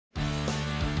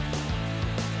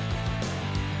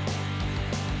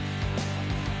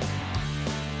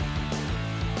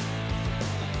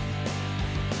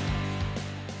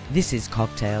This is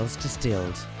Cocktails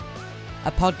Distilled,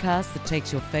 a podcast that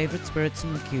takes your favourite spirits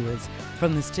and liqueurs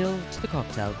from the still to the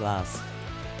cocktail glass.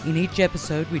 In each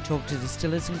episode, we talk to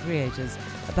distillers and creators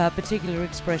about particular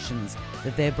expressions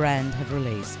that their brand have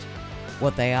released,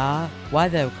 what they are, why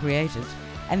they were created,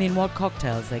 and in what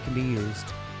cocktails they can be used.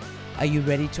 Are you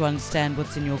ready to understand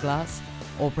what's in your glass,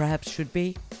 or perhaps should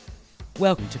be?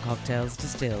 Welcome to Cocktails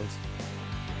Distilled.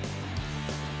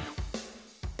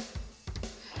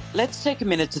 Let's take a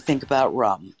minute to think about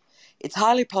rum. It's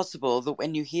highly possible that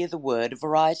when you hear the word, a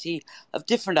variety of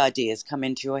different ideas come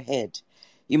into your head.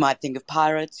 You might think of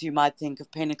pirates, you might think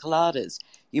of pina coladas,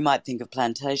 you might think of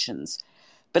plantations.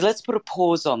 But let's put a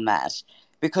pause on that,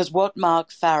 because what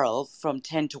Mark Farrell from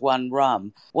 10 to 1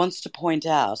 Rum wants to point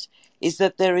out is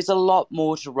that there is a lot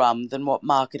more to rum than what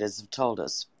marketers have told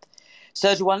us.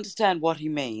 So to understand what he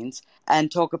means and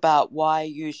talk about why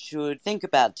you should think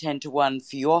about 10 to 1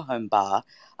 for your home bar,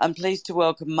 I'm pleased to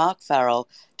welcome Mark Farrell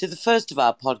to the first of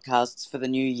our podcasts for the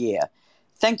new year.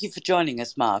 Thank you for joining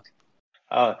us, Mark.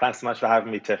 Oh, thanks so much for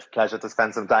having me, Tiff. Pleasure to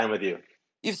spend some time with you.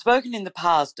 You've spoken in the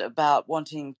past about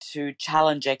wanting to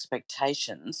challenge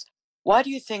expectations. Why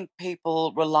do you think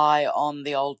people rely on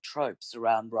the old tropes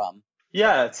around rum?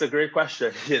 Yeah, it's a great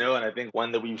question, and I think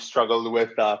one that we've struggled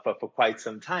with for quite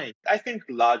some time. I think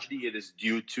largely it is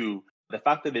due to the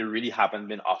fact that they really haven't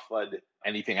been offered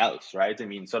anything else, right? I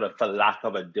mean, sort of for lack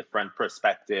of a different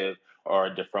perspective or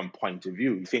a different point of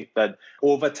view. I think that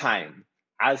over time,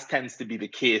 as tends to be the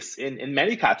case in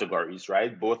many categories,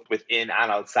 right, both within and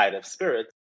outside of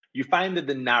spirits, you find that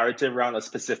the narrative around a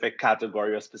specific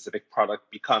category or specific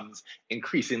product becomes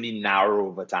increasingly narrow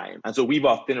over time. And so we've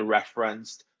often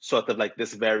referenced sort of like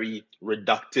this very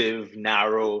reductive,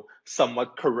 narrow,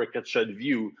 somewhat caricatured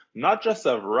view, not just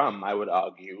of rum, I would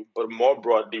argue, but more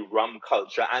broadly rum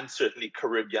culture and certainly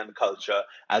Caribbean culture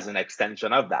as an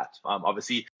extension of that.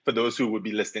 Obviously, for those who would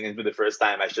be listening in for the first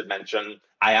time, I should mention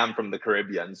I am from the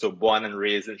Caribbean, so born and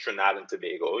raised in Trinidad and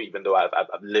Tobago, even though I've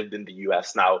lived in the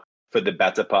US now for the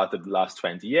better part of the last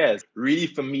 20 years. Really,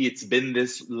 for me, it's been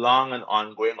this long and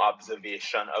ongoing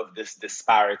observation of this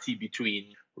disparity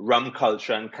between rum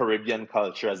culture and Caribbean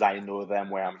culture as I know them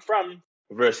where I'm from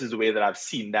versus the way that I've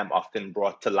seen them often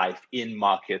brought to life in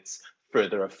markets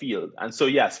further afield. And so,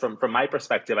 yes, from my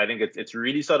perspective, I think it's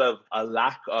really sort of a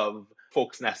lack of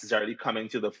folks necessarily coming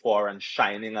to the fore and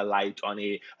shining a light on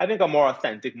I think a more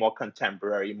authentic, more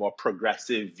contemporary, more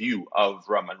progressive view of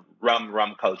rum and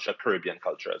rum culture, Caribbean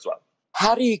culture as well.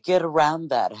 How do you get around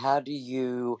that?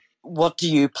 What do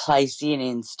you place in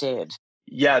instead?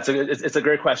 Yeah, it's a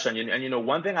great question. And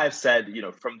one thing I've said,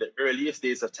 from the earliest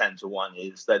days of 10 to 1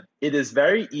 is that it is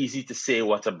very easy to say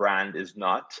what a brand is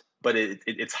not, but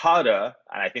it's harder,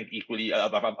 and I think equally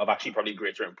of actually probably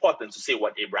greater importance to say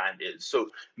what a brand is. So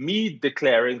me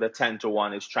declaring that 10 to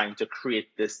 1 is trying to create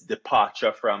this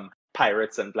departure from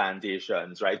pirates and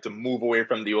plantations, right? To move away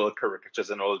from the old caricatures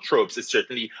and old tropes is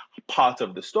certainly part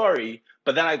of the story.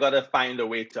 But then I got to find a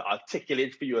way to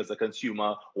articulate for you as a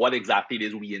consumer what exactly it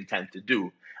is we intend to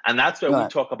do. And that's where we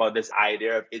talk about this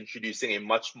idea of introducing a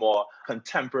much more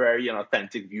contemporary and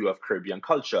authentic view of Caribbean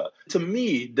culture. To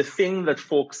me, the thing that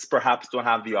folks perhaps don't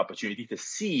have the opportunity to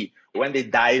see when they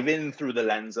dive in through the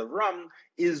lens of rum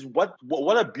is what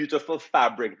a beautiful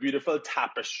fabric, beautiful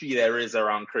tapestry there is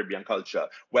around Caribbean culture.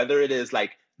 Whether it is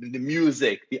like the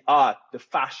music, the art, the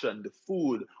fashion, the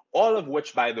food, all of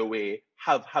which, by the way,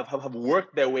 have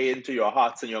worked their way into your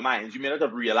hearts and your minds. You may not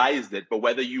have realized it, but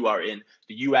whether you are in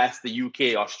the US, the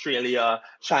UK, Australia,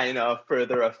 China,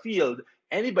 further afield,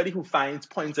 anybody who finds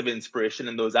points of inspiration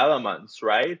in those elements,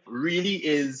 right, really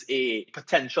is a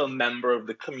potential member of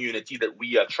the community that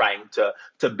we are trying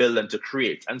to build and to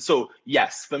create. And so,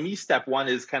 yes, for me, step one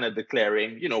is kind of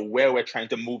declaring, where we're trying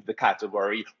to move the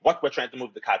category, what we're trying to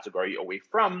move the category away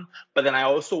from. But then I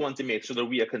also want to make sure that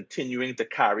we are continuing to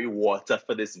carry water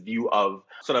for this view of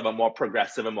sort of a more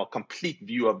progressive and more complete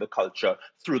view of the culture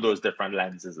through those different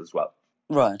lenses as well.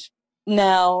 Right.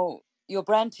 Now, your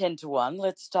brand 10 to 1,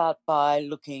 let's start by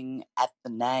looking at the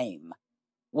name.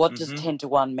 What does 10 to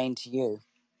 1 mean to you?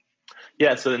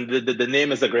 Yeah, so the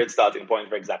name is a great starting point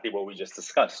for exactly what we just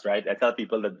discussed, right? I tell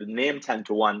people that the name 10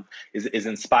 to 1 is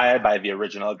inspired by the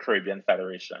original Caribbean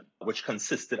Federation, which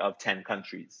consisted of 10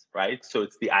 countries, right? So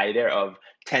it's the idea of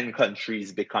 10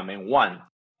 countries becoming one.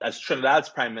 As Trinidad's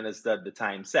prime minister at the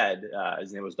time said,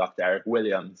 his name was Dr. Eric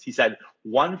Williams, he said,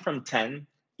 1 from 10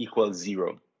 equals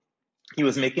 0. He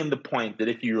was making the point that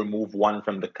if you remove 1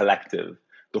 from the collective,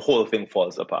 the whole thing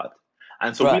falls apart.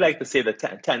 And so we Right. like to say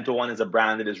that 10 to 1 is a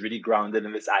brand that is really grounded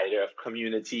in this idea of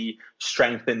community,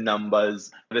 strength in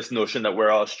numbers, this notion that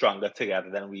we're all stronger together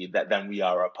than we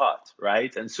are apart,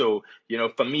 right? And so,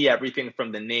 for me, everything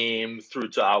from the name through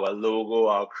to our logo,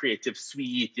 our creative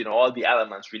suite, all the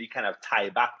elements really kind of tie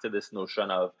back to this notion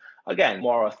of, again,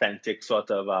 more authentic sort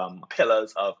of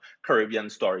pillars of Caribbean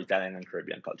storytelling and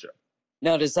Caribbean culture.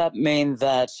 Now, does that mean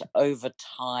that over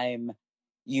time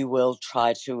you will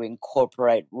try to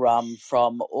incorporate rum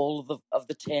from all of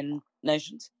the 10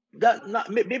 nations?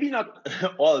 Maybe not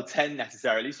all 10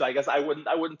 necessarily. So I guess I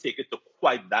wouldn't take it to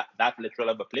quite that literal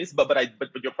of a place. But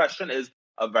your question is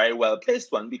a very well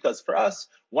placed one, because for us,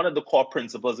 one of the core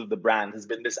principles of the brand has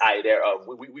been this idea of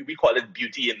we call it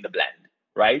beauty in the blend.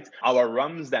 Right, our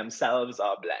rums themselves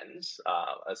are blends.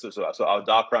 So our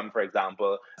dark rum, for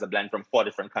example, is a blend from 4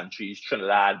 different countries: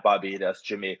 Trinidad, Barbados,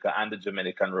 Jamaica, and the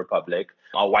Dominican Republic.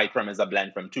 Our white rum is a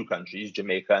blend from 2 countries,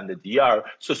 Jamaica and the DR.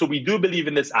 So we do believe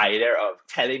in this idea of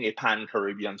telling a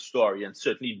pan-Caribbean story, and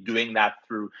certainly doing that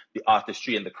through the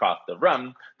artistry and the craft of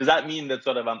rum. Does that mean that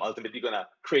sort of I'm ultimately going to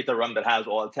create a rum that has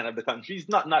all 10 of the countries?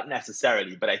 Not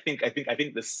necessarily, but I think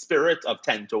the spirit of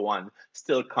 10 to 1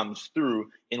 still comes through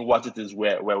in what it is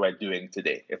where we're doing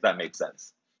today, if that makes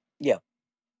sense. Yeah.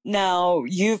 Now,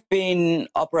 you've been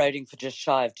operating for just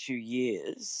shy of 2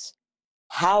 years.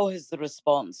 How has the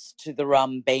response to the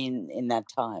rum been in that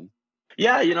time?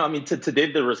 Yeah, I mean, to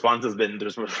date, the response has been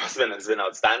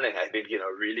outstanding. I think,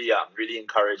 really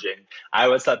encouraging. I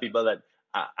always tell people that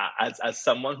as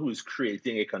someone who is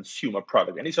creating a consumer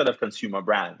product, any sort of consumer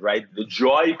brand, right? The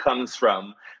joy comes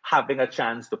from having a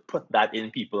chance to put that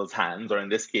in people's hands, or in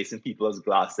this case, in people's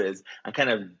glasses, and kind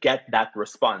of get that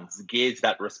response, gauge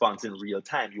that response in real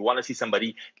time. You want to see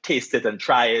somebody taste it and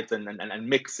try it and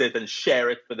mix it and share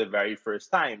it for the very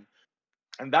first time.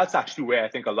 And that's actually where I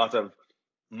think a lot of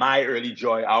our early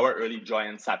joy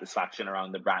and satisfaction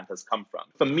around the brand has come from.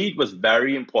 For me, it was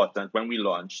very important when we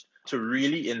launched to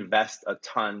really invest a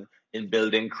ton in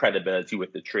building credibility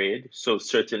with the trade. So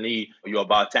certainly your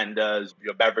bartenders,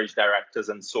 your beverage directors,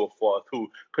 and so forth, who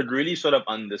could really sort of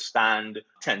understand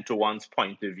 10 to 1's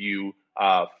point of view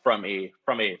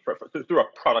through a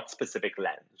product specific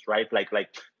lens, right? Like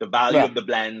the value Right. of the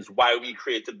blends, why we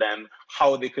created them,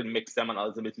 how they could mix them and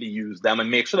ultimately use them,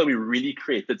 and make sure that we really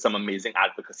created some amazing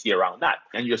advocacy around that.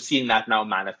 And you're seeing that now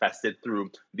manifested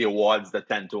through the awards that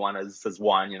 10 to 1 has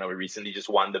won. We recently just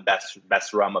won the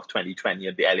best rum of 2020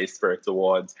 at the LA Spirits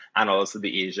Awards, and also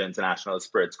the Asia International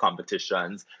Spirits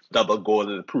competitions, double gold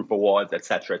at the Proof Awards,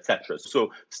 etc., etc.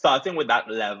 So starting with that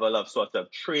level of sort of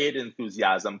trade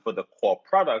enthusiasm for the core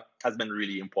product has been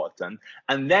really important.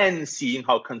 And then seeing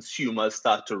how consumers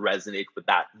start to resonate with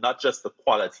that, not just the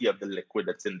quality of the liquid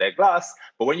that's in their glass,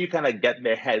 but when you kind of get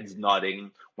their heads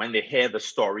nodding, when they hear the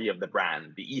story of the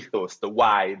brand, the ethos, the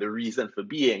why, the reason for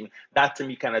being, that to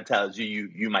me kind of tells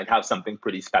you might have something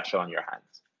pretty special on your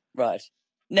hands. Right.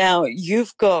 Now,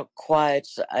 you've got quite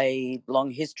a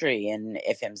long history in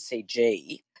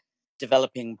FMCG,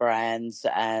 developing brands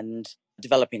and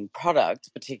developing products,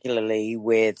 particularly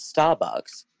with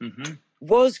Starbucks. Mm-hmm.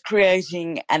 Was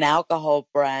creating an alcohol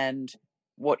brand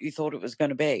what you thought it was going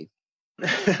to be?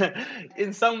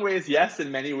 In some ways, yes.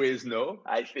 In many ways, no.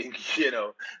 I think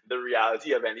the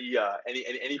reality of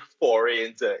any foray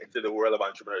into the world of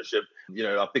entrepreneurship,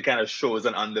 often kind of shows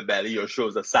an underbelly or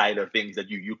shows a side of things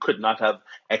that you could not have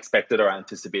expected or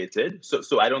anticipated.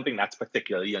 So I don't think that's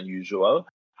particularly unusual.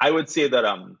 I would say that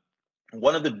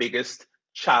one of the biggest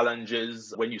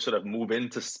challenges when you sort of move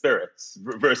into spirits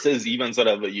versus even sort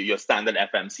of your standard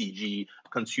FMCG,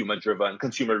 consumer driven,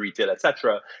 consumer retail,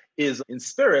 etc., is in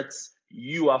spirits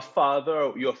you're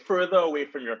further away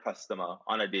from your customer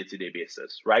on a day-to-day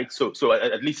basis, right? So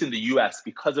at least in the US,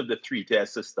 because of the 3-tier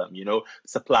system,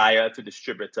 supplier to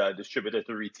distributor, distributor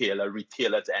to retailer,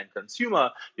 retailer to end consumer,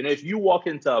 if you walk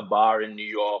into a bar in New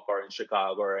York or in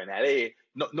Chicago or in LA,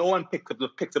 no one picks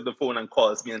up the phone and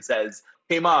calls me and says,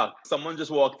 "Hey Mark, someone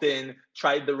just walked in,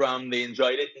 tried the rum, they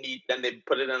enjoyed it neat, then they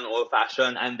put it in an old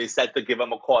fashioned, and they said to give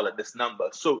them a call at this number."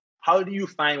 So how do you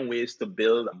find ways to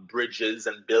build bridges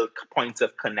and build points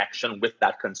of connection with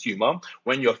that consumer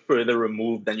when you're further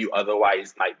removed than you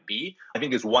otherwise might be? I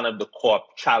think is one of the core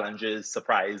challenges,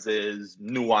 surprises,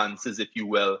 nuances, if you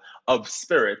will, of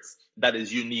spirits that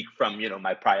is unique from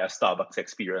my prior Starbucks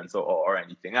experience or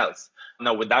anything else.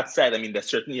 Now, with that said, I mean, there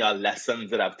certainly are lessons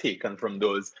that I've taken from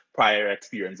those prior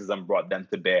experiences and brought them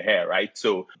to bear here, right?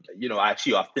 So, I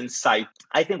actually often cite,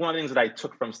 I think one of the things that I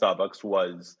took from Starbucks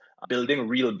was building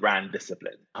real brand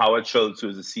discipline. Howard Schultz, who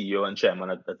is the CEO and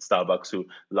chairman at Starbucks, who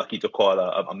lucky to call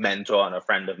a mentor and a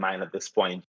friend of mine at this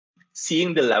point,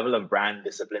 seeing the level of brand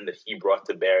discipline that he brought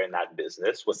to bear in that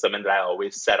business was something that I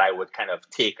always said I would kind of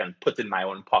take and put in my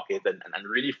own pocket and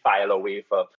really file away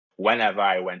for whenever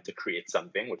I went to create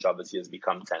something, which obviously has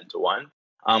become 10 to 1.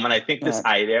 And I think this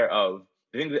Right. idea of,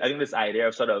 I think this idea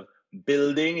of sort of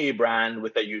building a brand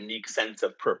with a unique sense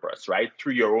of purpose, right?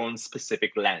 Through your own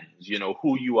specific lens,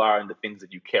 who you are and the things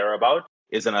that you care about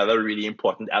is another really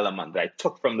important element that I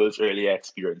took from those earlier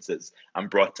experiences and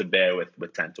brought to bear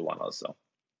with 10 to 1 also.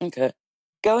 Okay.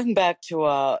 Going back to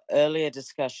our earlier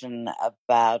discussion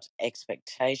about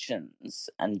expectations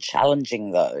and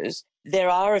challenging those, there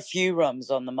are a few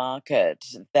rums on the market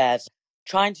that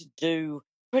trying to do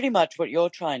pretty much what you're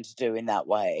trying to do in that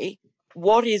way.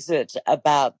 What is it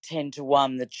about 10 to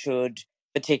 1 that should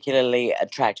particularly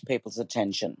attract people's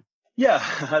attention? Yeah,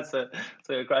 that's a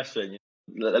good question.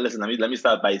 Listen, let me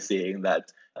start by saying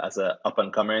that as an up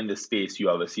and comer in this space, you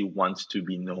obviously want to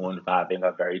be known for having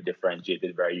a very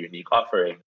differentiated, very unique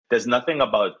offering. There's nothing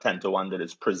about 10 to 1 that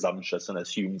is presumptuous and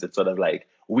assumes it's sort of like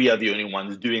we are the only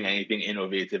ones doing anything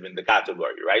innovative in the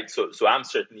category, right? So I'm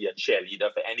certainly a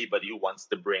cheerleader for anybody who wants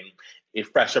to bring a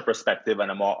fresher perspective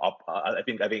and a more I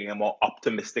think a more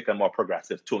optimistic and more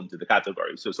progressive tone to the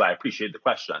category. So I appreciate the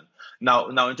question. Now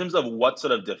in terms of what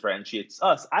sort of differentiates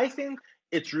us, I think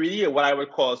it's really what I would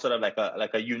call sort of like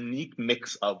a unique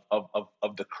mix of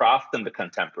the craft and the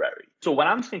contemporary. So when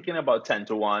I'm thinking about 10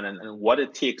 to 1 and what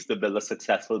it takes to build a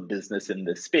successful business in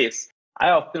this space,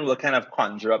 I often will kind of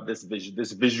conjure up this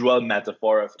visual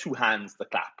metaphor of two hands to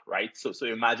clap, right? So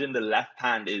imagine the left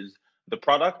hand is the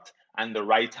product and the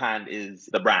right hand is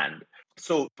the brand.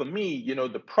 So for me,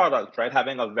 the product, right,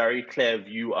 having a very clear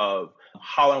view of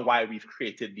how and why we've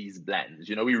created these blends.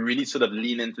 We really sort of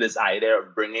lean into this idea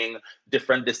of bringing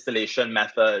different distillation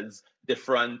methods,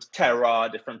 different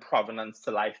terroir, different provenance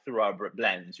to life through our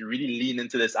blends. You really lean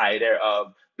into this idea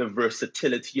of the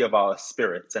versatility of our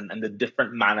spirits and the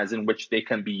different manners in which they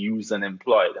can be used and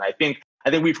employed. And I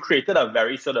think we've created a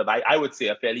very sort of, I would say,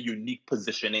 a fairly unique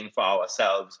positioning for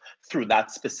ourselves through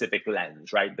that specific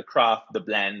lens, right? The craft, the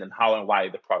blend, and how and why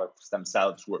the products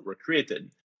themselves were created.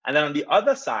 And then on the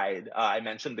other side, I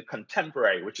mentioned the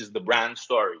contemporary, which is the brand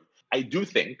story. I do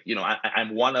think,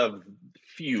 I'm one of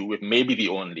few, if maybe the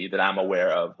only, that I'm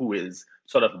aware of who is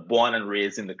sort of born and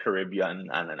raised in the Caribbean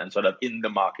and sort of in the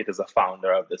market as a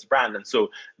founder of this brand. And so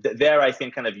there, I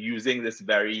think, kind of using this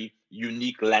very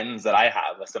unique lens that I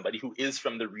have as somebody who is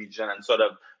from the region and sort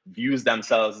of views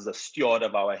themselves as a steward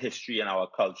of our history and our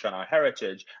culture and our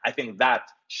heritage, I think that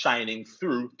shining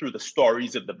through the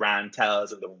stories that the brand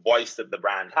tells and the voice that the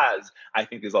brand has, I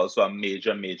think is also a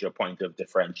major point of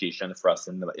differentiation for us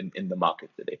in the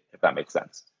market today, if that makes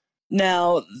sense.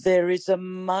 Now, there is a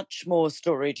much more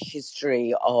storied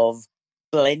history of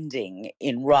blending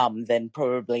in rum than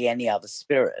probably any other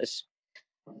spirit.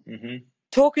 Mm-hmm.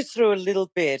 Talk us through a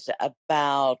little bit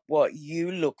about what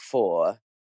you look for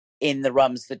in the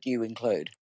rums that you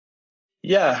include.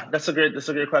 Yeah, that's a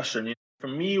great question. For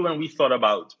me, when we thought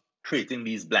about creating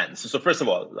these blends, so first of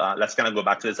all, let's kind of go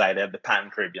back to this idea of the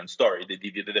Pan-Caribbean story,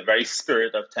 the very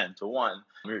spirit of 10 to 1,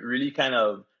 really kind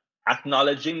of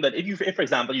acknowledging that if for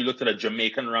example, you looked at a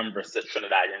Jamaican rum versus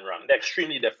Trinidadian rum, they're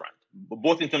extremely different,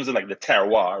 both in terms of like the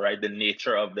terroir, right, the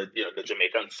nature of the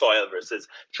Jamaican soil versus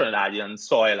Trinidadian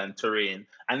soil and terrain,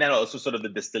 and then also sort of the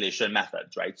distillation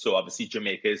methods, right? So obviously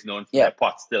Jamaica is known for their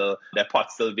pot still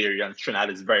variants.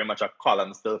 Trinidad is very much a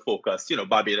column still focus.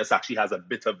 Barbados actually has a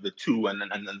bit of the two, and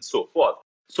so forth.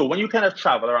 So when you kind of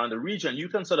travel around the region, you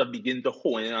can sort of begin to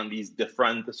hone in on these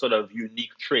different sort of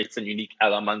unique traits and unique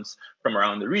elements from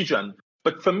around the region.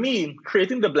 But for me,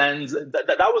 creating the blends, that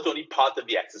was only part of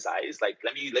the exercise. Like,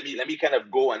 let me kind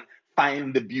of go and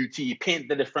find the beauty, paint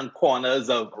the different corners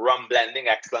of rum blending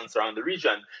excellence around the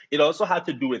region. It also had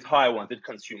to do with how I wanted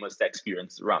consumers to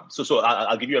experience rum. So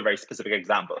I'll give you a very specific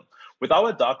example. With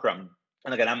our dark rum,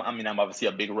 and again, I'm obviously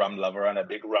a big rum lover and a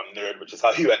big rum nerd, which is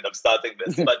how you end up starting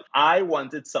this. But I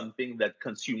wanted something that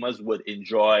consumers would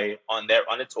enjoy on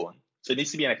its own. So it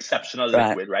needs to be an exceptional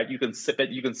liquid, right? You can sip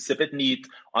it neat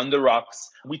on the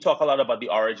rocks. We talk a lot about the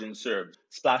origin served.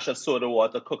 Splash of soda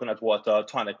water, coconut water,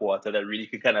 tonic water that really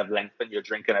can kind of lengthen your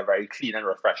drink in a very clean and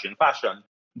refreshing fashion.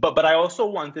 But I also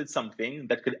wanted something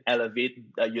that could elevate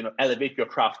your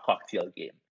craft cocktail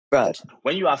game. Right.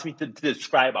 When you asked me to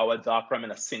describe our dark rum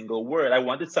in a single word, I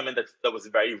wanted something that was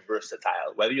very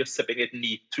versatile. Whether you're sipping it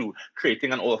neat to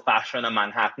creating an old-fashioned, a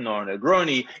Manhattan, or a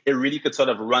Negroni, it really could sort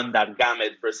of run that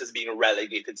gamut versus being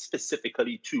relegated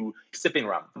specifically to sipping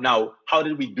rum. Now, how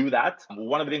did we do that?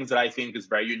 One of the things that I think is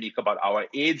very unique about our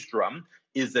aged rum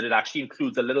is that it actually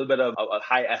includes a little bit of a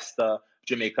high ester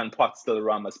Jamaican pot still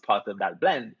rum as part of that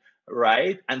blend.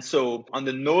 right? And so on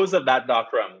the nose of that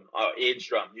dark rum or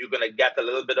aged rum, you're going to get a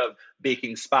little bit of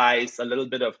baking spice, a little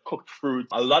bit of cooked fruit.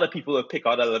 A lot of people will pick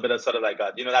out a little bit of sort of like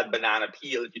that banana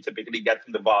peel that you typically get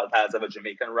from the volatiles of a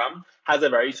Jamaican rum has a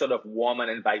very sort of warm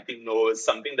and inviting nose,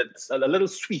 something that's a little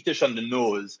sweetish on the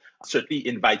nose, certainly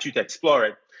invite you to explore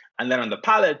it. And then on the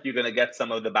palate, you're going to get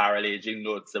some of the barrel aging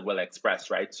notes that will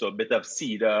express, right? So a bit of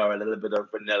cedar, a little bit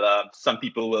of vanilla. Some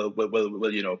people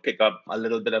will pick up a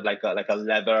little bit of like a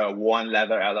leather, a worn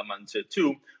leather element to it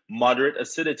too. Moderate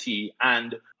acidity,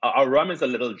 and our rum is a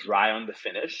little dry on the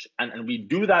finish, and we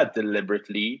do that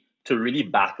deliberately to really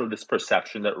battle this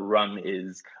perception that rum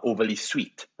is overly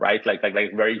sweet, right? Like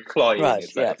very cloying. Right.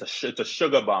 It's Yeah. a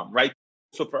sugar bomb, right?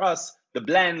 So for us, the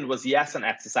blend was yes an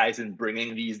exercise in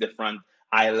bringing these different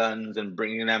islands and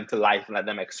bringing them to life and let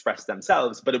them express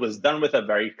themselves, but it was done with a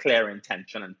very clear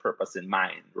intention and purpose in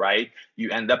mind, right?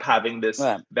 You end up having this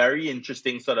Right. very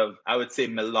interesting sort of, I would say,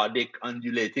 melodic,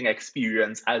 undulating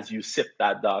experience as you sip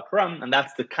that dark rum. And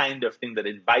that's the kind of thing that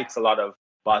invites a lot of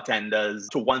bartenders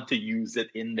to want to use it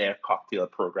in their cocktail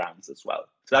programs as well.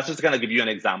 So that's just to kind of give you an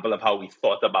example of how we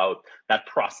thought about that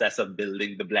process of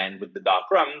building the blend with the dark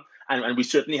rum. And we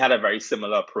certainly had a very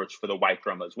similar approach for the white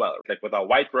rum as well. Like with our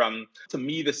white rum, to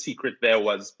me, the secret there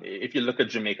was, if you look at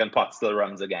Jamaican pot still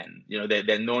rums again,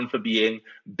 they're known for being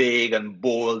big and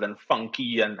bold and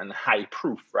funky and high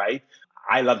proof, right?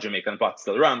 I love Jamaican pot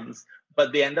still rums,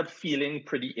 but they end up feeling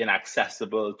pretty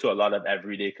inaccessible to a lot of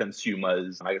everyday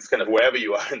consumers, I guess kind of wherever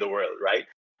you are in the world, right?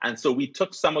 And so we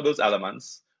took some of those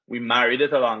elements, we married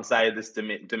it alongside this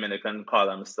Dominican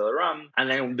column still rum, and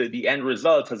then the end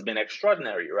result has been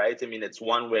extraordinary, right? I mean, it's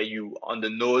one where you, on the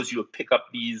nose, you'll pick up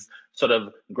these sort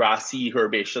of grassy,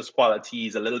 herbaceous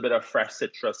qualities, a little bit of fresh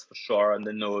citrus for sure on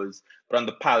the nose, but on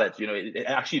the palate,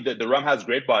 actually the rum has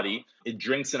great body. It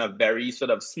drinks in a very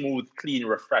sort of smooth, clean,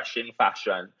 refreshing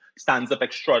fashion. Stands up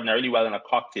extraordinarily well in a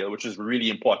cocktail, which is really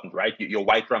important, right? Your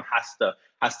white rum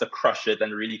has to crush it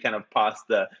and really kind of pass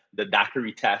the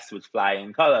daiquiri test with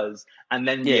flying colors, and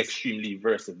then be Yes. extremely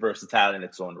versatile in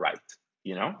its own right.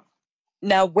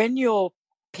 Now, when you're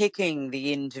picking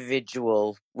the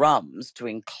individual rums to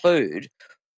include,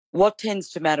 what tends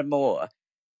to matter more?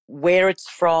 Where it's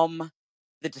from,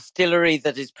 the distillery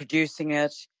that is producing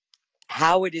it,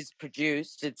 how it is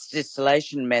produced, its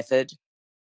distillation method,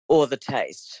 or the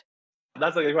taste?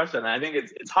 That's a good question. And I think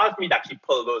it's hard for me to actually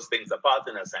pull those things apart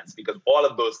in a sense, because all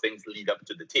of those things lead up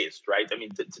to the taste, right? I mean,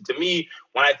 to me,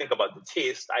 when I think about the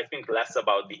taste, I think less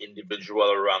about the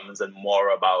individual rums and more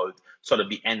about sort of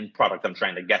the end product I'm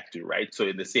trying to get to, right? So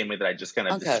in the same way that I just kind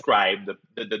of Okay. described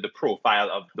the profile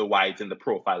of the white and the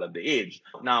profile of the aged.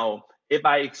 Now, if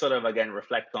I sort of again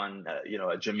reflect on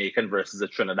a Jamaican versus a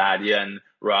Trinidadian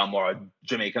rum or a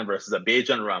Jamaican versus a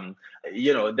Bajan rum,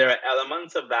 there are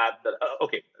elements of that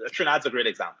okay, Trinidad's a great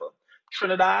example.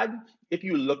 Trinidad, if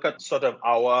you look at sort of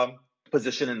our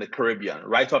position in the Caribbean,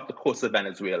 right off the coast of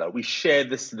Venezuela, we share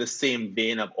the same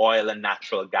vein of oil and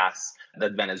natural gas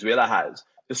that Venezuela has.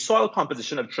 The soil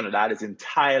composition of Trinidad is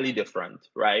entirely different,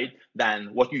 right,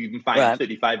 than what you even find Right.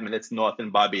 35 minutes north in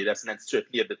Barbados, and then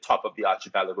certainly at the top of the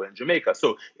archipelago in Jamaica.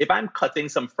 So if I'm cutting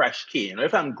some fresh cane, or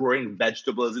if I'm growing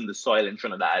vegetables in the soil in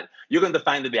Trinidad, you're going to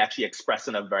find that they actually express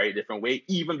in a very different way,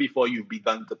 even before you've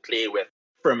begun to play with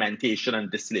fermentation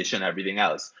and distillation and everything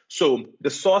else. So the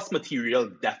source material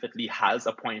definitely has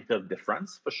a point of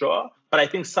difference for sure. But I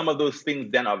think some of those things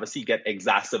then obviously get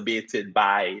exacerbated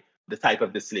by the type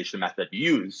of distillation method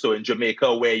you use. So in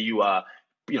Jamaica, where you are,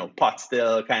 pot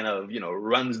still kind of,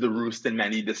 runs the roost in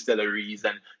many distilleries,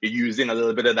 and you're using a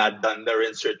little bit of that dunder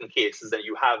in certain cases, and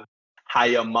you have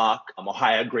higher mark or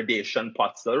higher gradation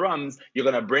pot still rums, you're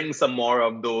going to bring some more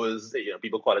of those,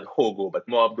 people call it hogo, but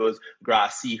more of those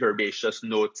grassy, herbaceous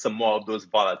notes, some more of those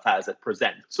volatiles that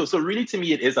present. So really, to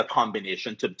me, it is a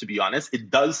combination, to be honest. It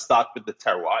does start with the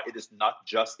terroir. It is not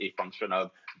just a function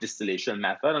of distillation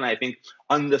method. And I think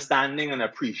understanding and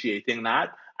appreciating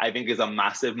that, I think, is a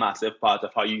massive, massive part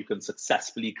of how you can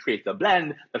successfully create a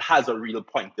blend that has a real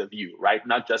point of view, right?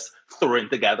 Not just throwing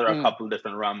together a couple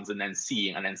different rums and then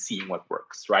seeing what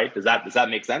works, right? Does that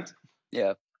make sense?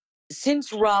 Yeah.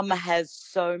 Since rum has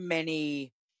so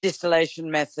many distillation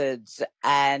methods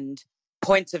and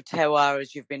points of terroir,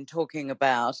 as you've been talking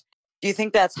about, do you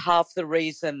think that's half the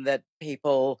reason that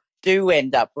people do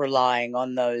end up relying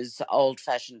on those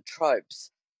old-fashioned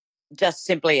tropes, just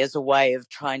simply as a way of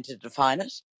trying to define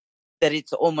it? That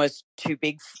it's almost too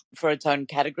big for its own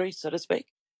category, so to speak?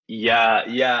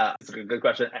 Yeah. It's a good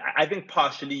question. I think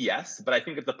partially yes, but I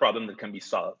think it's a problem that can be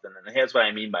solved. And here's what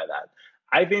I mean by that.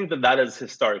 I think that has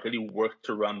historically worked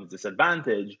to rum's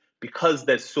disadvantage because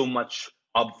there's so much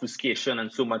obfuscation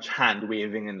and so much hand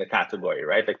waving in the category,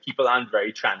 right? Like people aren't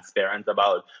very transparent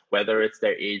about whether it's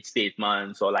their age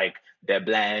statements or like their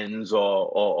blends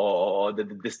or the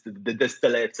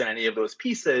distillates and any of those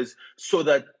pieces, so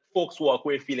that folks walk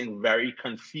away feeling very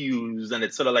confused, and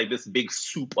it's sort of like this big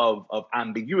soup of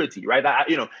ambiguity, right?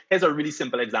 Here's a really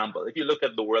simple example. If you look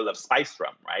at the world of spice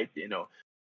rum, right?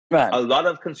 Right. A lot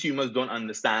of consumers don't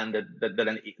understand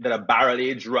that a barrel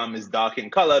aged rum is dark in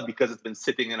color because it's been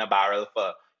sitting in a barrel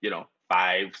for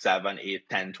 5, 7, 8,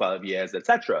 10, 12 years,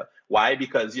 etc. Why?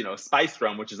 Because spice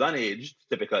rum, which is unaged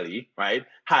typically, right,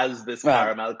 has this Right.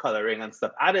 caramel coloring and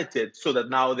stuff added to it, so that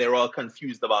now they're all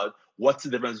confused about what's the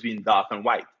difference between dark and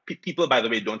white. People, by the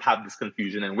way, don't have this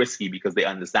confusion in whiskey because they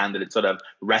understand that it sort of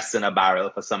rests in a barrel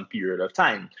for some period of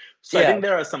time. So I Yeah. think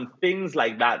there are some things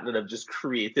like that that have just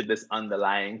created this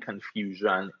underlying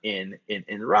confusion in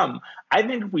rum. I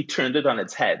think if we turned it on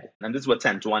its head, and this is what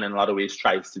 10 to 1 in a lot of ways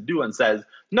tries to do, and says,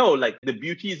 no, like the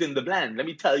beauty is in the blend. Let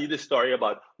me tell you the story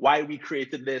about why we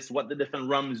created this, what the different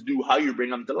rums do, how you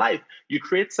bring them to life. You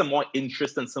create some more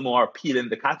interest and some more appeal in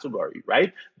the category,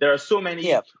 right? There are so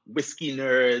many whiskey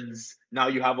nerds. Now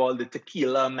you have all the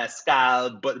tequila,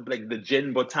 mezcal, but like the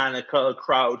gin botanical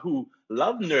crowd who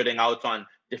love nerding out on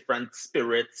different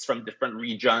spirits from different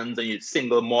regions, and your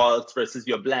single malts versus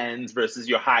your blends versus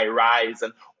your high rise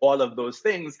and all of those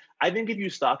things. I think if you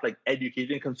start like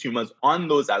educating consumers on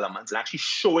those elements and actually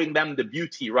showing them the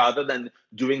beauty rather than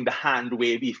doing the hand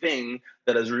wavy thing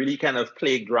that has really kind of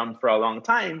plagued rum for a long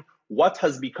time, what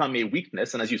has become a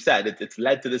weakness, and as you said, it's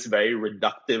led to this very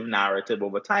reductive narrative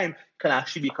over time, can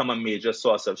actually become a major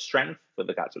source of strength for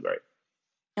the category.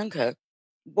 Okay.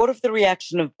 What have the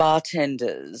reaction of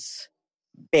bartenders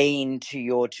been to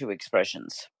your two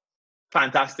expressions?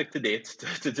 Fantastic to date,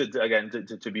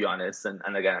 to be honest, and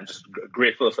again, I'm just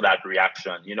grateful for that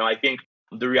reaction. I think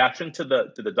the reaction to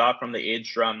the dark from the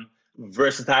aged rum,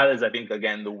 versatile is, I think,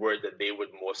 again, the word that they would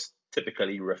most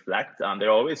typically reflect.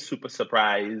 They're always super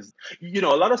surprised. A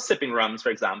lot of sipping rums, for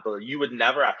example, you would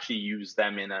never actually use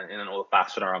them in an old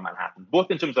fashioned or a Manhattan, both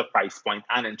in terms of price point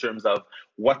and in terms of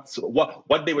what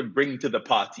they would bring to the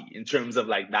party in terms of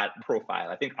like that profile.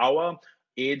 I think our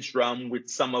aged rum with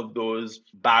some of those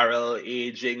barrel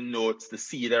aging notes, the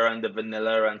cedar and the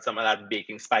vanilla and some of that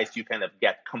baking spice you kind of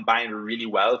get combined really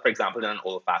well. For example, in an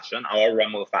old fashioned, our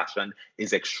rum old fashioned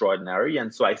is extraordinary.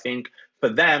 And so I think for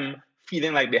them,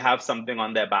 feeling like they have something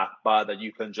on their back bar that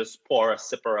you can just pour a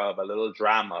sipper of, a little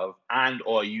dram of, and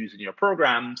or use in your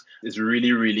programs is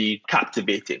really, really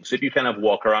captivating. So if you kind of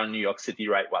walk around New York City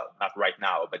not right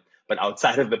now, but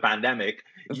outside of the pandemic,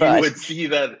 you would see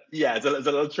that, it's a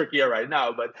little trickier right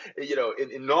now, but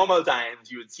in normal times,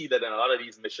 you would see that in a lot of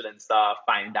these Michelin star,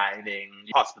 fine dining,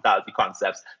 hospitality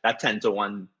concepts, that 10 to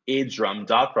 1 aged rum,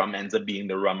 dark rum ends up being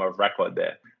the rum of record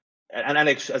there. And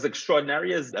as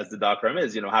extraordinary as the dark rum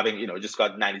is, having just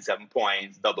got 97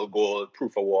 points, double gold,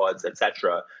 proof awards,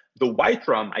 etc. The white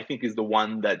rum, I think, is the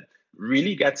one that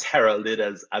really gets heralded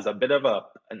as a bit of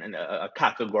a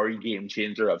category game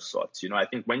changer of sorts. I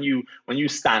think when you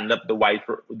stand up the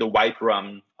white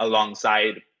rum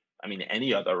alongside, I mean,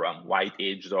 any other rum, white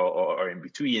aged or in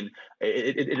between,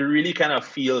 it really kind of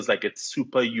feels like it's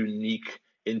super unique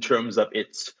in terms of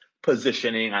its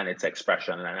positioning and its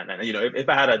expression. And if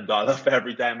I had $1 for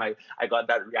every time I got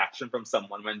that reaction from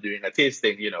someone when doing a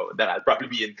tasting, then I'd probably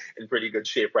be in pretty good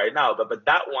shape right now. But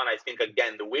that one, I think,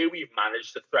 again, the way we've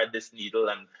managed to thread this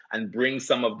needle and bring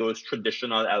some of those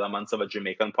traditional elements of a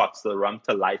Jamaican pot still rum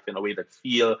to life in a way that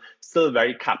feel still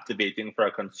very captivating for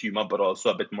a consumer, but also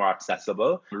a bit more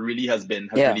accessible, really has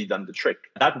really done the trick.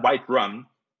 That white rum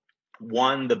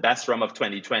won the best rum of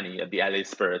 2020 at the LA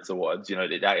Spirits Awards.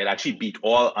 It actually beat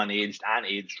all unaged and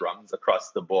aged rums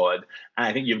across the board. And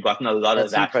I think you've gotten a lot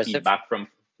of that feedback from,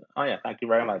 oh yeah, thank you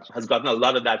very much. Has gotten a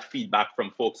lot of that feedback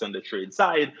from folks on the trade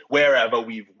side, wherever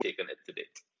we've taken it to date.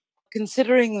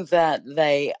 Considering that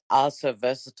they are so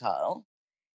versatile,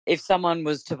 if someone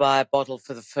was to buy a bottle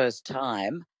for the first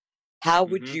time, how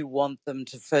would you want them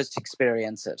to first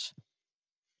experience it?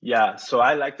 Yeah, so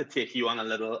I like to take you on a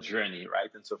little journey,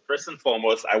 right? And so first and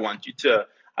foremost, I want you to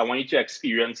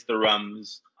experience the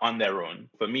rums on their own.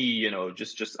 For me,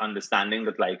 just understanding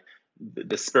that like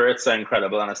the spirits are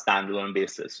incredible on a standalone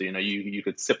basis. So you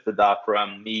could sip the dark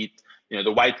rum neat.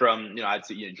 The white rum, I'd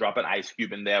say drop an ice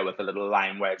cube in there with a little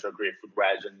lime wedge or grapefruit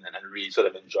wedge and really sort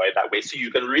of enjoy it that way. So you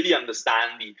can really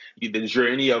understand the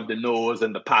journey of the nose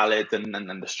and the palate and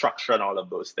the structure and all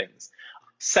of those things.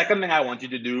 Second thing I want you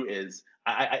to do is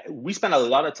we spend a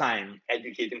lot of time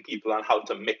educating people on how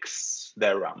to mix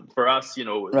their rum. For us, 10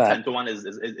 Right. to 1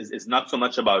 is not so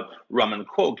much about rum and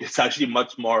Coke. It's actually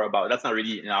much more about, that's not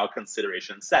really in our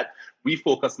consideration set. We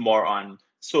focus more on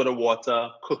soda water,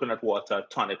 coconut water,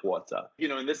 tonic water.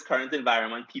 In this current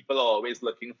environment, people are always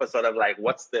looking for sort of like,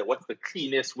 what's the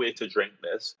cleanest way to drink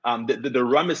this? The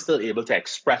rum is still able to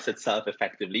express itself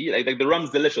effectively. Like the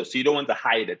rum's delicious, so you don't want to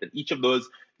hide it. And each of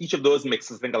those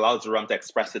mixes, I think, allows the rum to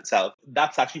express itself.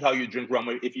 That's actually how you drink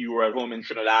rum if you were at home in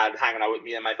Trinidad hanging out with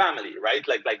me and my family, right?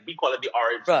 Like we call it the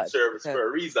origin Right. service Okay. for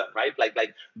a reason, right? Like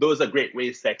those are great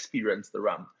ways to experience the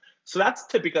rum. So that's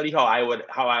typically how I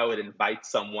would invite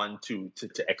someone to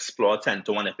explore 10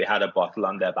 to 1 if they had a bottle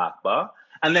on their back bar.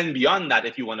 And then beyond that,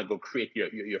 if you want to go create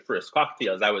your first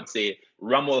cocktails, I would say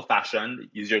rum old fashioned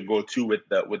is your go-to with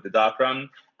the dark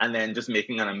rum, and then just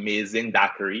making an amazing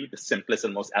daiquiri, the simplest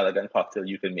and most elegant cocktail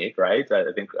you can make, right?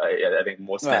 I think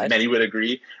Right. many would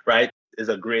agree, right? Is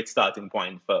a great starting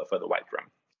point for the white rum.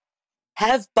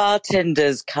 Have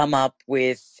bartenders come up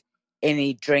with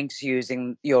any drinks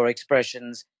using your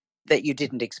expressions that you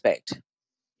didn't expect?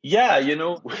 Yeah,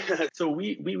 so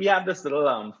we have this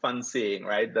little fun saying,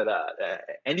 right? That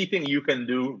anything you can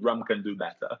do, rum can do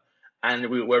better. And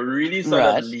we're really sort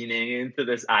of Right. leaning into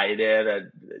this idea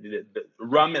that the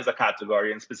rum is a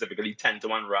category, and specifically 10 to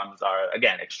 1 rums are,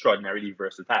 again, extraordinarily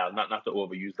versatile. Not to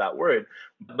overuse that word,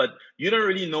 but you don't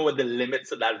really know what the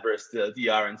limits of that versatility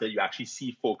are until you actually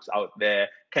see folks out there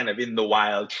kind of in the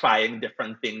wild trying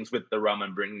different things with the rum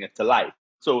and bringing it to life.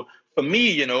 So for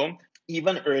me,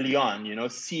 even early on,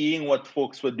 seeing what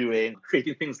folks were doing,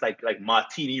 creating things like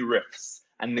martini riffs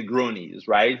and Negronis,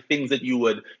 right? Things that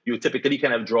you typically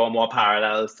kind of draw more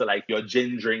parallels to like your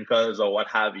gin drinkers or what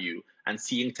have you, and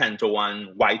seeing 10 to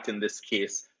 1 white in this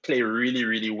case play really,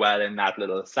 really well in that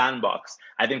little sandbox,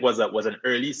 I think was an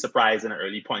early surprise and an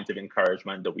early point of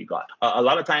encouragement that we got. A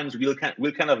lot of times we'll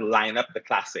kind of line up the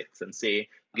classics and say,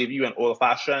 give you an old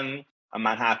fashioned, a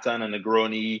Manhattan, a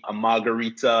Negroni, a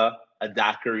margarita, a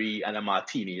daiquiri, and a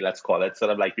martini, let's call it,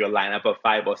 sort of like your lineup of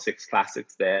 5 or 6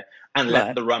 classics there, and let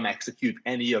Right. the rum execute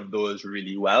any of those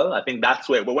really well. I think that's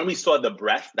where, but when we saw the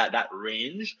breadth, that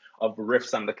range of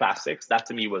riffs on the classics, that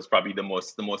to me was probably the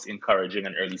most encouraging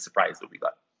and early surprise that we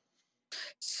got.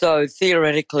 So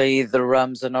theoretically, the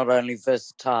rums are not only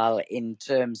versatile in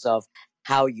terms of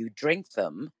how you drink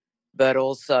them, but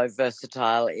also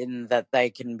versatile in that they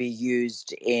can be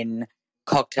used in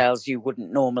cocktails you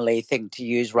wouldn't normally think to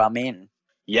use rum in.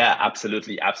 Yeah,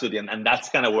 absolutely, absolutely, and that's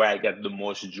kind of where I get the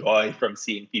most joy from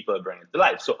seeing people bring it to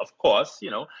life. So of course,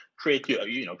 create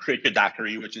your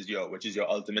daiquiri, which is your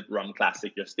ultimate rum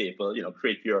classic, your staple.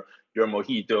 Create your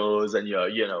mojitos and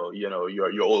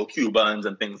your old Cubans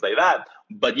and things like that.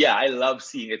 But yeah, I love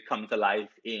seeing it come to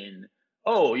life in.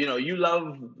 Oh, you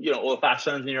love old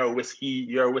fashions and you're a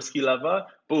whiskey lover.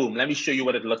 Boom, let me show you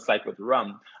what it looks like with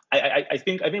rum. I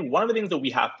think one of the things that we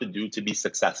have to do to be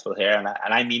successful here, and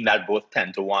I mean that both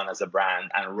 10 to 1 as a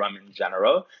brand and rum in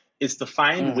general, is to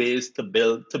find Mm. ways to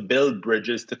build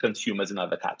bridges to consumers in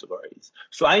other categories.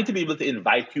 So I need to be able to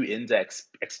invite you in to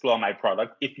explore my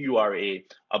product if you are a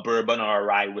bourbon or a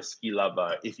rye whiskey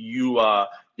lover, if you are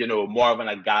more of an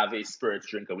agave spirits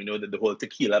drinker. We know that the whole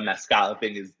tequila mezcal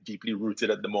thing is deeply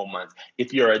rooted at the moment.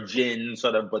 If you're a gin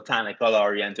sort of botanical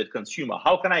oriented consumer,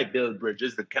 how can I build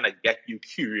bridges that kind of get you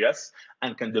curious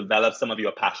and can develop some of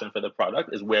your passion for the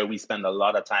product, is where we spend a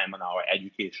lot of time on our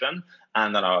education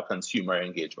and on our consumer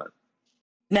engagement.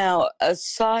 Now,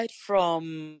 aside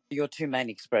from your two main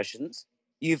expressions,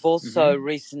 you've also Mm-hmm.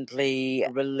 recently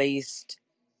released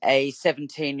a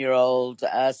 17-year-old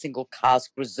single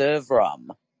cask reserve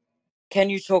rum. Can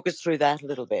you talk us through that a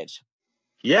little bit?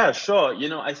 Yeah, sure.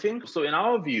 I think so. In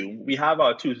our view, we have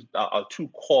our two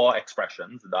core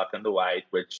expressions, the dark and the white,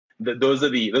 which those are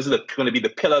going to be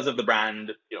the pillars of the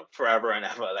brand, forever and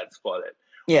ever. Let's call it.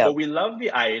 Yeah. But we love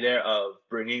the idea of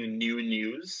bringing new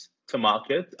news to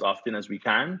market as often as we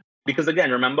can. Because again,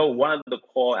 remember, one of the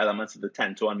core elements of the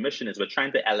 10 to 1 mission is we're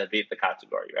trying to elevate the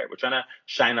category, right? We're trying to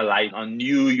shine a light on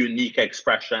new, unique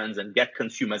expressions and get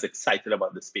consumers excited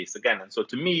about the space again. And so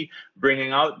to me,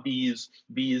 bringing out these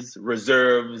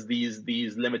reserves,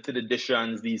 these limited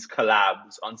editions, these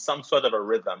collabs on some sort of a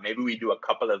rhythm. Maybe we do a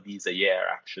couple of these a year,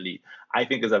 actually, I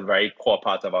think is a very core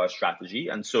part of our strategy.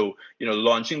 And so,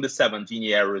 launching the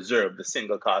 17-year reserve, the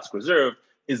single cask reserve,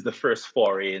 is the first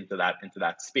foray into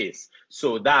that space.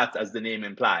 So that, as the name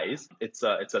implies, it's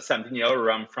a 17-year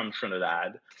rum from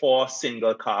Trinidad, 4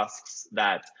 single casks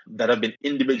that have been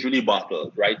individually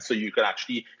bottled, right? So you can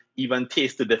actually even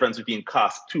taste the difference between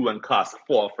cask 2 and cask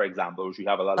 4, for example, which we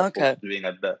have a lot of folks Okay. doing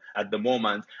at the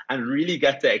moment, and really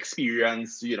get to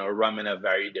experience, rum in a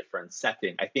very different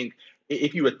setting. I think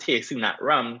if you were tasting that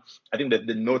rum, I think that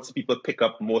the notes people pick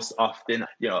up most often,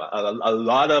 a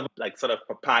lot of like sort of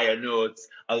papaya notes.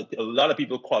 A lot of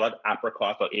people call it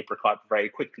apricot or apricot very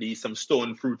quickly. Some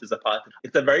stone fruit is a part.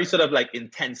 It's a very sort of like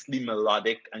intensely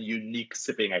melodic and unique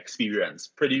sipping experience.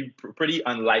 Pretty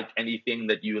unlike anything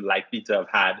that you likely to have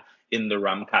had in the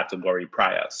rum category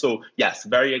prior. So yes,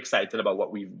 very excited about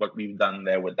what we've done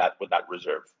there with that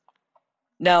reserve.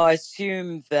 Now, I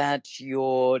assume that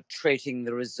you're treating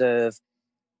the reserve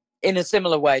in a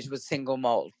similar way to a single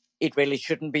malt. It really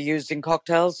shouldn't be used in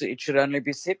cocktails. It should only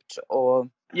be sipped,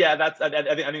 or... Yeah,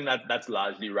 I think that's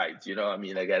largely right. I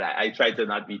mean, again, I try to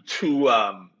not be too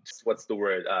what's the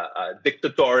word,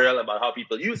 dictatorial about how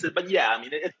people use it. But yeah, I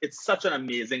mean, it's such an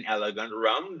amazing, elegant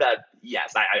rum that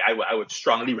yes, I would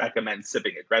strongly recommend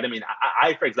sipping it. Right? I mean,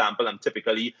 for example,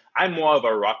 I'm more of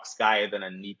a rocks guy than a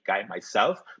neat guy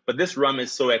myself. But this rum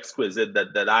is so exquisite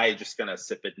that I just gonna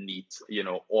sip it neat,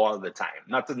 all the time.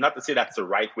 Not to say that's the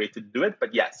right way to do it,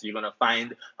 but yes, you're gonna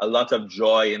find a lot of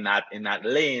joy in that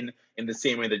lane, in the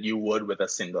same way that you would with a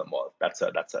single malt. That's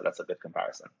a good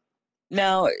comparison.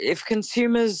 Now, if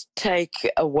consumers take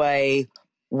away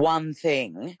one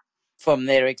thing from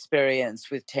their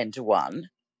experience with 10 to 1,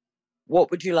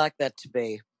 what would you like that to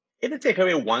be? If I take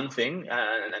away one thing,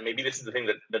 and maybe this is the thing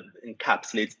that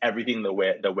encapsulates everything that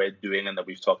we're doing and that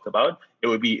we've talked about, it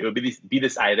would be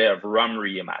this idea of rum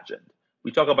reimagined.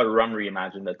 We talk about rum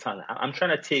reimagined a ton. I'm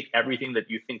trying to take everything that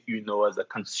you think as a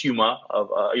consumer of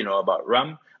about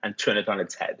rum and turn it on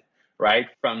its head. Right,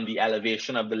 from the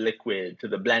elevation of the liquid to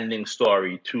the blending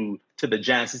story to the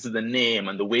genesis of the name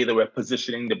and the way that we're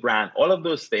positioning the brand, all of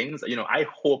those things. I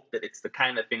hope that it's the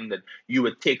kind of thing that you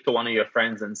would take to one of your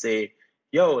friends and say,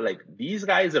 yo, like these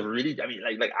guys have really, I mean,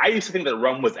 like I used to think that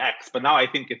rum was X, but now I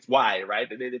think it's Y, right?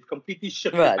 They've completely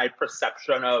shifted Right. my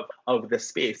perception of the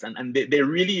space. And they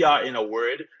really are, in a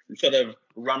word, sort of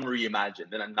rum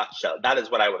reimagined in a nutshell. That is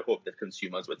what I would hope that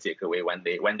consumers would take away when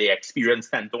they experience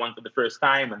 10 to 1 for the first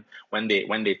time, and when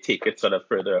they take it sort of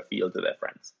further afield to their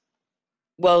friends.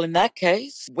 Well, in that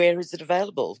case, where is it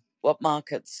available? What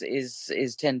markets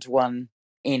is 10 to 1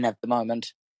 in at the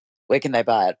moment? Where can they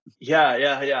buy it?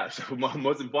 Yeah. So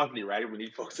most importantly, right, we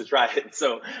need folks to try it.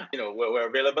 So we're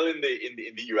available in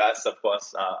the US, of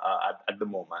course, at the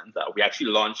moment. We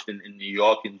actually launched in New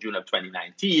York in June of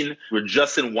 2019. We're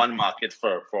just in one market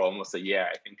for almost a year.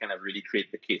 I think kind of really create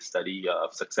the case study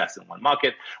of success in one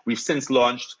market. We've since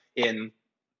launched in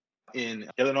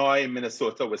Illinois,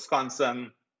 Minnesota,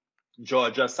 Wisconsin,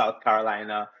 Georgia, South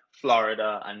Carolina,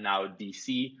 Florida, and now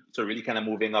DC. So really kind of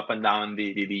moving up and down the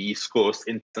East Coast,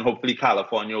 and hopefully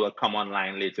California will come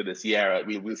online later this year.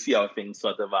 We'll see how things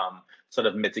sort of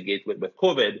mitigate with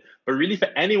COVID. But really, for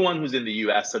anyone who's in the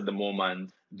US at the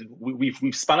moment,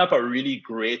 we've spun up a really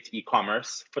great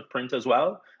e-commerce footprint as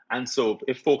well. And so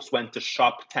if folks went to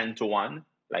shop 10 to 1,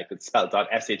 like it's spelled out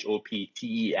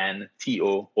SHOPTENTOONE,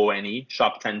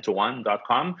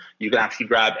 shop10to1.com. You can actually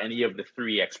grab any of the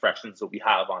 3 expressions that we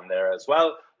have on there as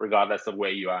well, regardless of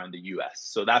where you are in the US.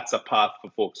 So that's a path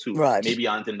for folks who maybe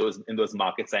aren't in those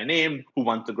markets I named, who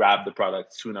want to grab the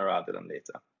product sooner rather than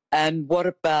later. And what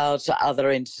about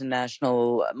other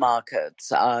international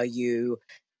markets? Are you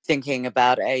thinking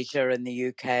about Asia and the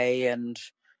UK and...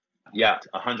 Yeah,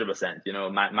 100%.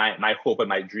 My hope and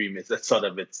my dream is that sort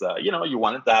of it's, you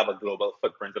want it to have a global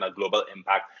footprint and a global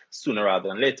impact sooner rather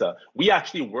than later. We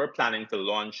actually were planning to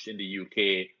launch in the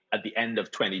UK at the end of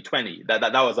 2020.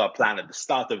 That was our plan at the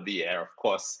start of the year. Of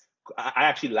course, I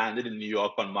actually landed in New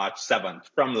York on March 7th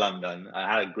from London. I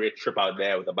had a great trip out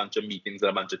there with a bunch of meetings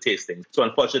and a bunch of tastings. So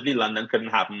unfortunately, London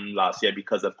couldn't happen last year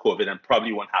because of COVID, and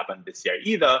probably won't happen this year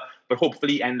either. But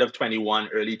hopefully end of 21,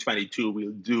 early 22,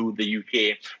 we'll do the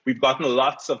UK. We've gotten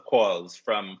lots of calls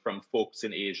from folks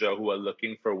in Asia who are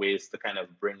looking for ways to kind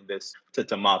of bring this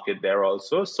to market there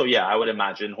also. So yeah, I would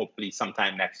imagine hopefully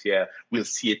sometime next year, we'll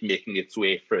see it making its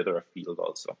way further afield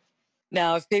also.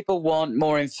 Now, if people want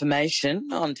more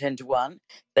information on 10 to 1,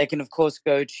 they can, of course,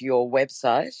 go to your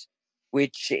website,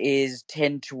 which is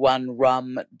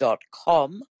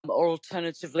 10to1rum.com, or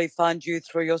alternatively find you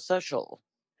through your social.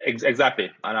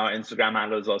 Exactly. And our Instagram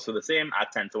handle is also the same,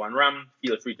 at 10to1rum.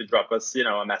 Feel free to drop us,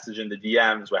 a message in the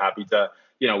DMs. We're happy to,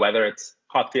 whether it's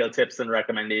cocktail tips and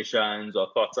recommendations or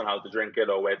thoughts on how to drink it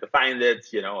or where to find it,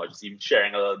 or just even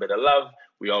sharing a little bit of love.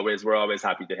 We're always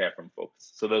happy to hear from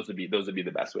folks. So those would be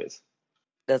the best ways.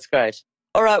 That's great.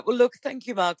 All right. Well, look, thank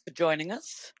you, Mark, for joining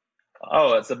us.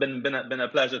 Oh, it's been a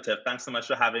pleasure, Tiff. Thanks so much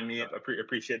for having me.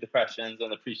 Appreciate the questions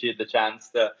and appreciate the chance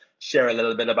to share a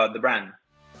little bit about the brand.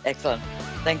 Excellent.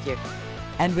 Thank you.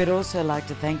 And we'd also like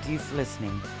to thank you for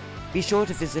listening. Be sure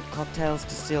to visit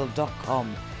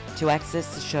cocktailsdistilled.com to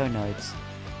access the show notes.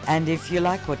 And if you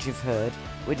like what you've heard,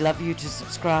 we'd love you to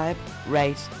subscribe,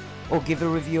 rate, or give a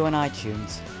review on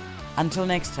iTunes. Until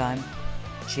next time,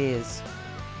 cheers.